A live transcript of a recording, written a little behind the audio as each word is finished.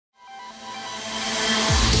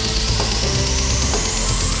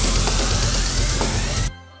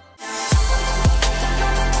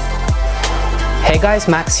guys,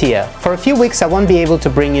 Max here. For a few weeks I won't be able to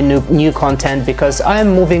bring you new content because I am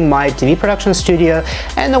moving my TV production studio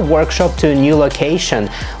and a workshop to a new location,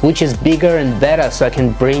 which is bigger and better, so I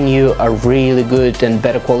can bring you a really good and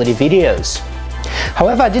better quality videos.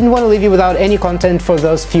 However, I didn't want to leave you without any content for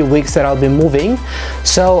those few weeks that I'll be moving.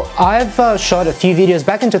 So I've shot a few videos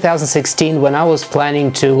back in 2016 when I was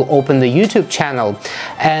planning to open the YouTube channel,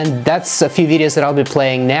 and that's a few videos that I'll be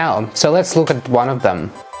playing now. So let's look at one of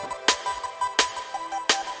them.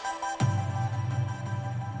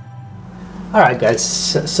 Alright guys,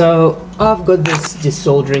 so I've got this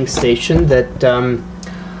desoldering station that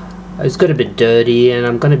it's got a bit dirty, and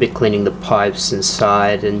I'm going to be cleaning the pipes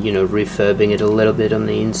inside and, you know, refurbing it a little bit on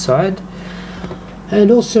the inside.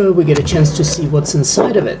 And also we get a chance to see what's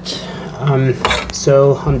inside of it.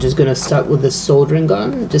 So I'm just going to start with the soldering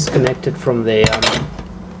gun, disconnect it from the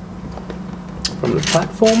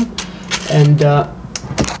platform, and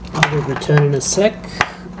I will return in a sec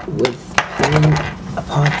with pulling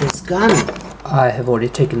apart this gun. I have already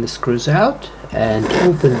taken the screws out and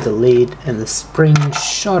opened the lid, and the spring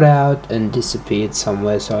shot out and disappeared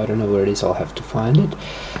somewhere, so I don't know where it is. I'll have to find it.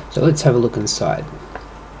 So let's have a look inside.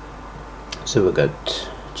 So we've got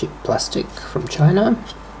cheap plastic from China.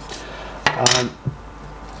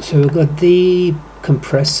 So we've got the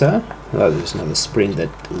compressor. Oh, there's another spring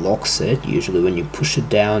that locks it. Usually when you push it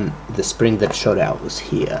down, the spring that shot out was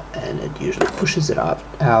here, and it usually pushes it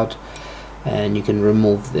out, and you can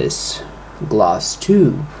remove this glass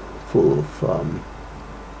tube full of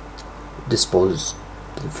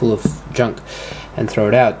junk and throw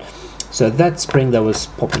it out. So that spring that was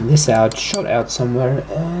popping this out shot out somewhere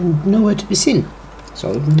and nowhere to be seen. So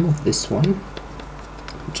I'll remove this one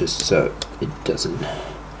just so it doesn't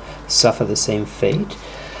suffer the same fate.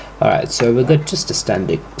 Alright, so we've got just a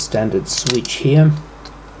standard switch here.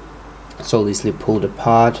 It's all easily pulled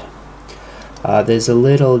apart. There's a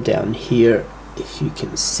little down here, if you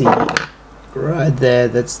can see right there,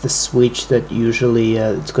 that's the switch that usually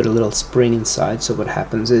it's got a little spring inside. So what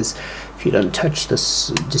happens is, if you don't touch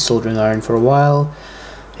this desoldering iron for a while,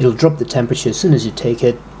 it'll drop the temperature. As soon as you take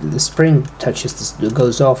it, the spring touches this,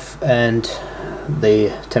 goes off, and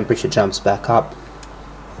the temperature jumps back up.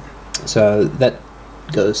 So that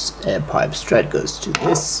goes, air pipe straight goes to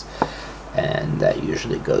this, and that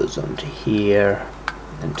usually goes onto here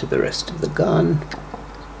and to the rest of the gun.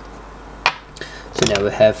 So now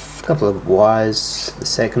we have a couple of wires. The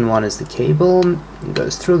second one is the cable. It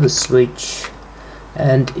goes through the switch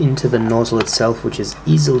and into the nozzle itself, which is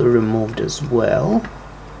easily removed as well.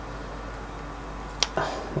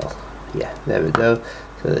 Well, yeah, there we go.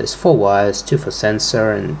 So there's 4 wires, 2 for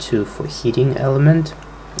sensor and 2 for heating element.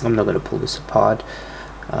 I'm not going to pull this apart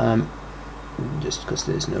just because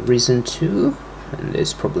there's no reason to, and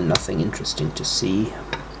there's probably nothing interesting to see.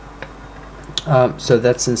 So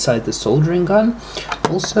that's inside the soldering gun.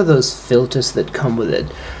 Also, those filters that come with it,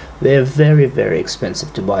 they're very, very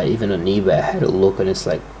expensive to buy. Even on eBay, I had a look, and it's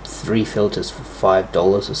like 3 filters for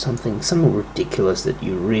 $5 or something ridiculous that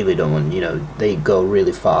you really don't want. You know, they go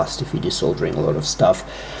really fast if you're desoldering a lot of stuff.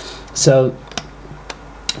 So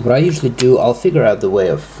what I usually do, I'll figure out the way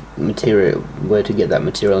of material, where to get that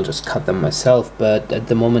material, and just cut them myself. But at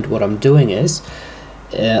the moment, what I'm doing is,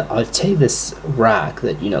 I'll take this rack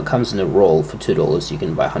that, you know, comes in a roll for $2. You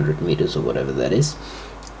can buy 100 meters or whatever that is.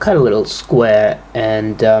 Cut a little square,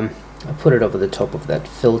 and I put it over the top of that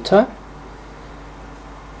filter.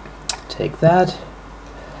 Take that,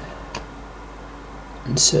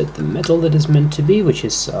 insert the metal that is meant to be, which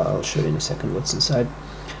is I'll show you in a second what's inside,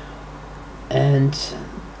 and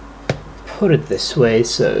put it this way,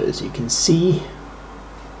 so as you can see,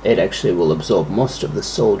 it actually will absorb most of the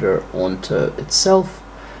solder onto itself,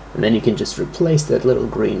 and then you can just replace that little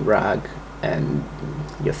green rag and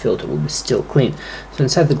your filter will be still clean. So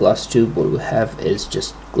inside the glass tube, what we have is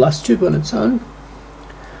just glass tube on its own,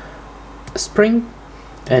 a spring,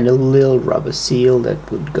 and a little rubber seal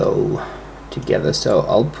that would go together. So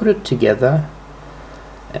I'll put it together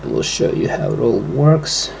and we'll show you how it all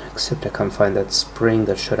works, except I can't find that spring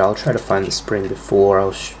that should. I'll try to find the spring before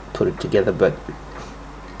I'll put it together, but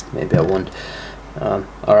maybe I won't.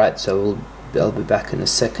 Alright, so I'll be back in a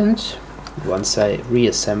second once I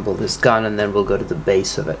reassemble this gun, and then we'll go to the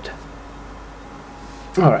base of it.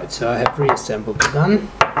 Alright, so I have reassembled the gun.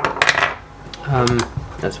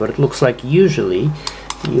 That's what it looks like. Usually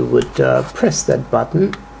you would press that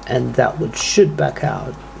button and that would shoot back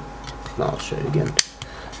out. I'll show you again.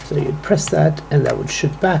 So you'd press that and that would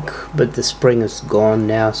shoot back, but the spring is gone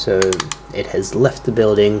now, so it has left the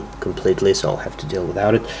building completely, so I'll have to deal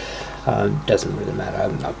without it. Doesn't really matter,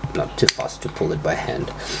 I'm not too fast to pull it by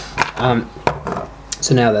hand.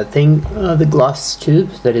 So now that thing, the glass tube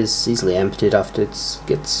that is easily emptied after it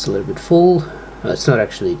gets a little bit full. It's not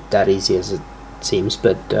actually that easy as it seems,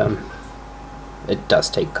 but it does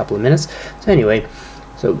take a couple of minutes. So anyway,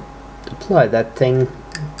 so apply that thing,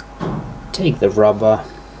 take the rubber,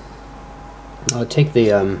 take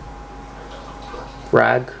the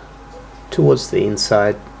rag towards the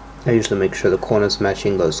inside. I usually make sure the corners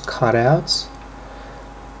matching those cutouts.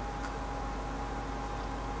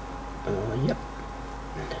 Yep.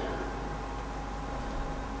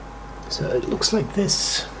 So it looks like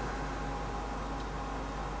this.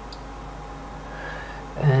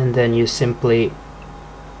 And then you simply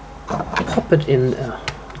pop it in,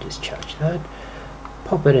 discharge that,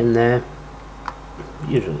 pop it in there,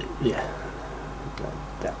 usually, yeah,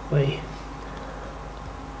 that way,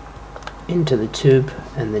 into the tube,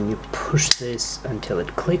 and then you push this until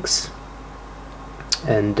it clicks,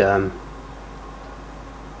 and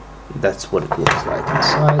that's what it looks like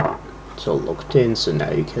inside. It's all locked in, so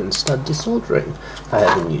now you can start desoldering. I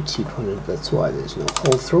have a new tip on it, that's why there's no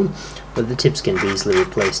hole through, but the tips can be easily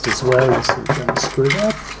replaced as well. This is unscrewed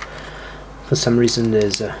up. For some reason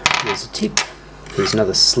there's a tip. There's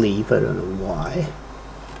another sleeve, I don't know why.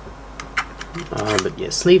 But yeah,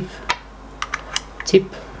 sleeve, tip.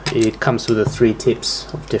 It comes with the 3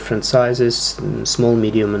 tips of different sizes, small,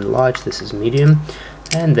 medium and large. This is medium.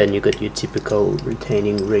 And then you got your typical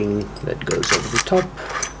retaining ring that goes over the top.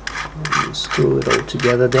 And you screw it all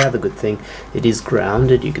together. The other good thing, it is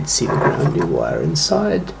grounded. You can see the grounding wire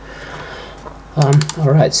inside.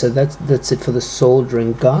 Alright, so that's it for the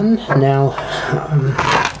soldering gun. Now,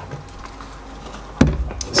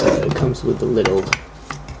 so it comes with a little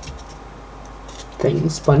thing,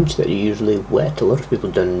 sponge that you usually wet. A lot of people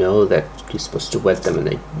don't know that you're supposed to wet them and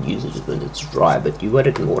they use it when it's dry, but you wet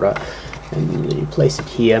it in water and then you place it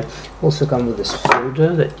here. Also come with this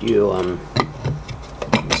folder that you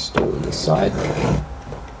install in the side.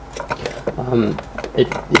 It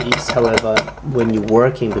is, however, when you're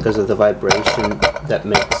working, because of the vibration that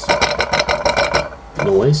makes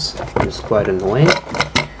noise, it's quite annoying.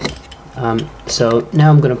 So now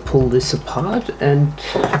I'm going to pull this apart and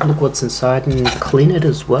look what's inside and clean it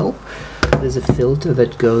as well. There's a filter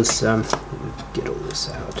that goes, get all this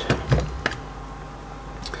out,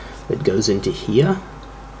 that goes into here,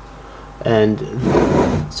 and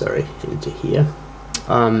sorry, into here.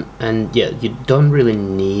 And yeah, you don't really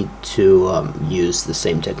need to use the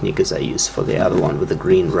same technique as I used for the other one with the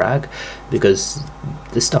green rag, because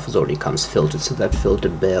this stuff already comes filtered, so that filter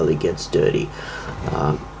barely gets dirty.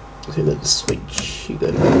 So you got the switch, you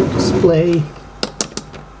got the display.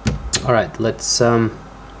 Alright, let's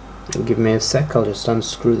give me a sec, I'll just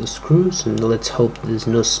unscrew the screws and let's hope there's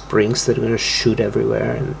no springs that are going to shoot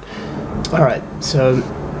everywhere. And alright, so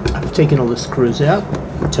I've taken all the screws out.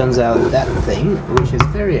 It turns out that thing, which is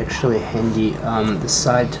very actually handy, the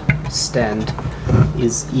side stand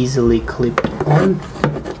is easily clipped on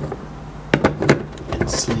and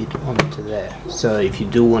slid onto there. So if you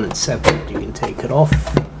do want it separate, you can take it off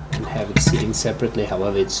and have it sitting separately.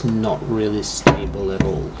 However, it's not really stable at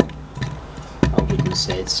all. I wouldn't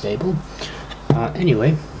say it's stable.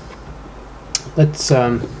 Anyway, let's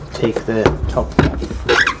take the top off.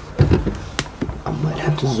 I might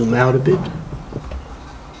have to zoom out a bit.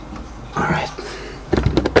 Alright,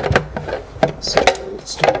 so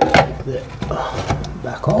let's take the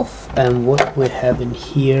back off, and what we have in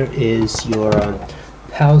here is your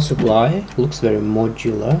power supply. Looks very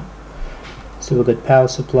modular. So we've got power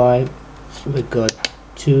supply, we've got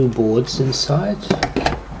 2 boards inside.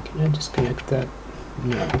 Can I disconnect that?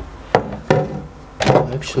 No. Oh,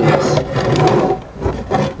 actually,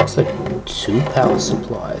 it looks like 2 power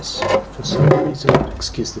supplies for some reason.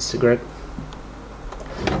 Excuse the cigarette.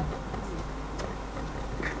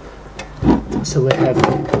 So we have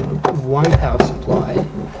 1 power supply,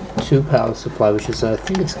 2 power supply, which is, I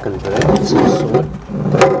think it's a converter of some sort,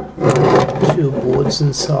 2 boards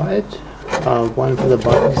inside, 1 for the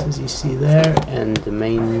buttons as you see there, and the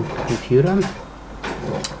main computer.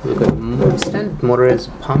 We've got a standard motor as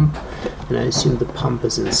a pump, and I assume the pump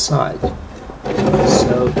is inside.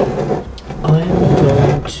 So I'm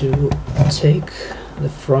going to take the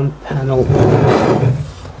front panel.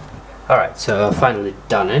 Alright, so I've finally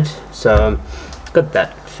done it. So got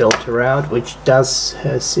that filter out, which does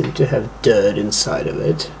seem to have dirt inside of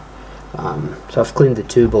it. So I've cleaned the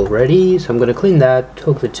tube already, so I'm going to clean that,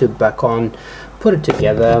 hook the tube back on, put it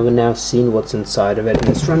together. We've now seen what's inside of it, and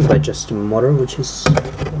it's run by just a motor, which is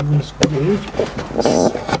always good.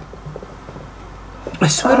 I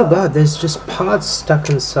swear to God, there's just parts stuck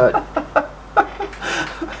inside.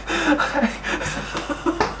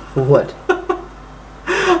 What?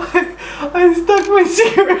 I stuck my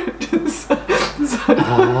cigarette inside.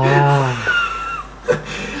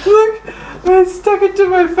 Look, I stuck it to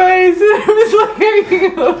my face and it was like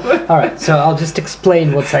hanging over. Alright, so I'll just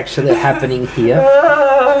explain what's actually happening here.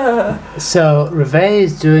 So Reve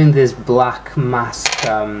is doing this black mask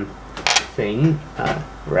thing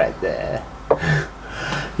right there.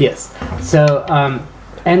 Yes. So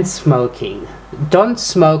and smoking. Don't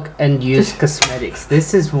smoke and use cosmetics.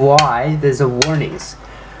 This is why there's a warnings.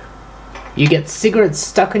 You get cigarettes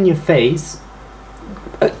stuck on your face.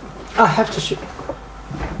 I have to show.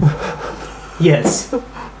 Yes.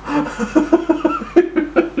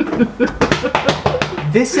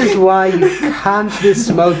 This is why you can't be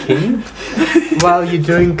smoking while you're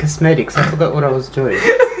doing cosmetics. I forgot what I was doing.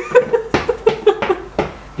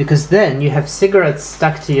 Because then you have cigarettes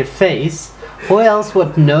stuck to your face. Who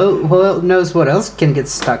knows what else can get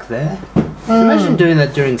stuck there? Imagine doing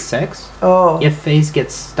that during sex. Oh. Your face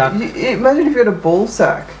gets stuck. Imagine if you had a ball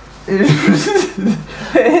sack.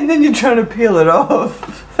 And then you're trying to peel it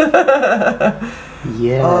off.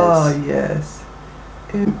 Yes. Oh, yes.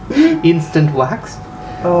 Instant wax.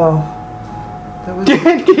 Oh. That was...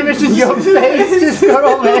 Can you imagine your face just got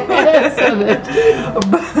all the hairs on it?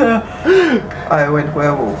 I went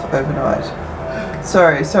werewolf overnight.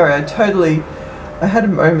 Sorry, I had a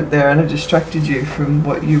moment there and I distracted you from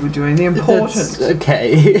what you were doing, the important. That's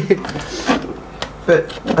okay.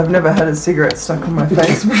 But I've never had a cigarette stuck on my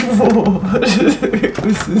face before. It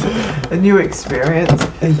was a new experience.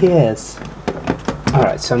 Yes.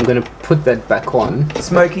 Alright, so I'm going to put that back on.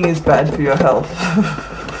 Smoking is bad for your health.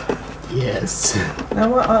 Yes.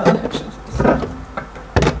 No, I'm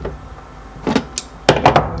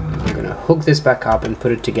going to hook this back up and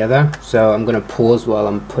put it together. So I'm going to pause while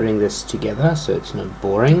I'm putting this together so it's not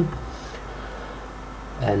boring.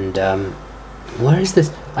 And where is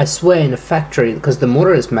this? I swear in a factory, because the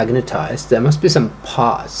motor is magnetized, there must be some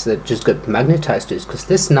parts that just got magnetized to this, because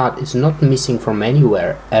this nut is not missing from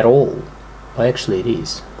anywhere at all. Well, actually it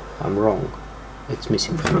is. I'm wrong. It's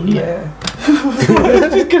missing from here. I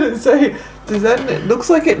was just going to say, it looks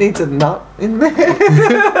like it needs a nut in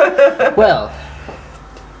there. Well.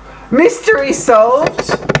 Mystery solved.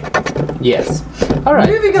 Yes. Alright.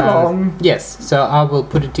 Moving along. Yes, so I will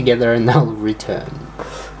put it together and I'll return.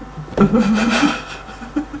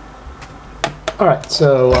 Alright,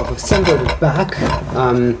 so I've assembled it back.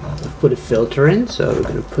 I've put a filter in, so we're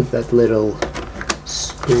going to put that little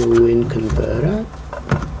screw-in converter.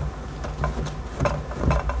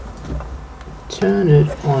 Turn it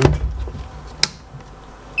on.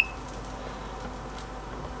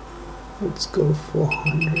 Let's go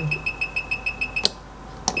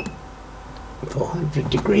 400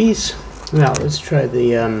 degrees. Now let's try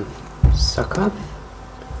the sucker.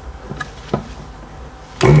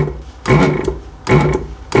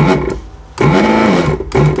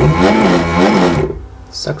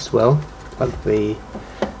 Sucks well. Plug the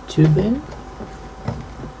tube in.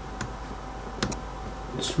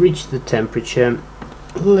 Let's reach the temperature.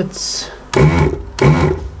 Let's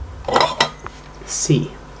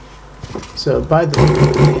see. So by the way,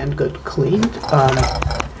 the end got cleaned.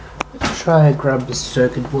 Let's try and grab the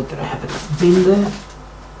circuit board that I have in the bin there.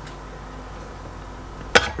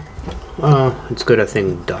 It's got a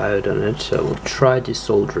thing diode on it, so we'll try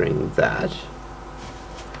desoldering that.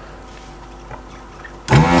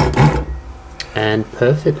 And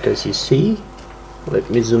perfect, as you see. Let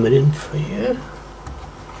me zoom it in for you.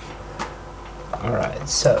 Alright,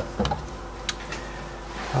 so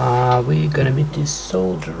we're gonna be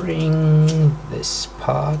desoldering this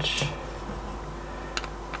part.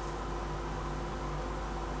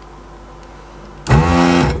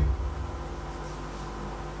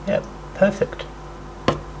 Yep, perfect.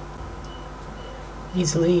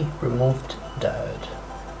 Easily removed diode.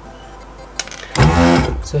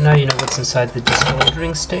 So now you know what's inside the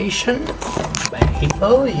desoldering station. By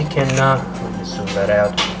Hippo, you can let me zoom that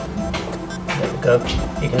out. There we go.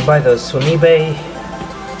 You can buy those on eBay.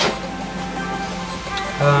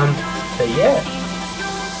 So yeah.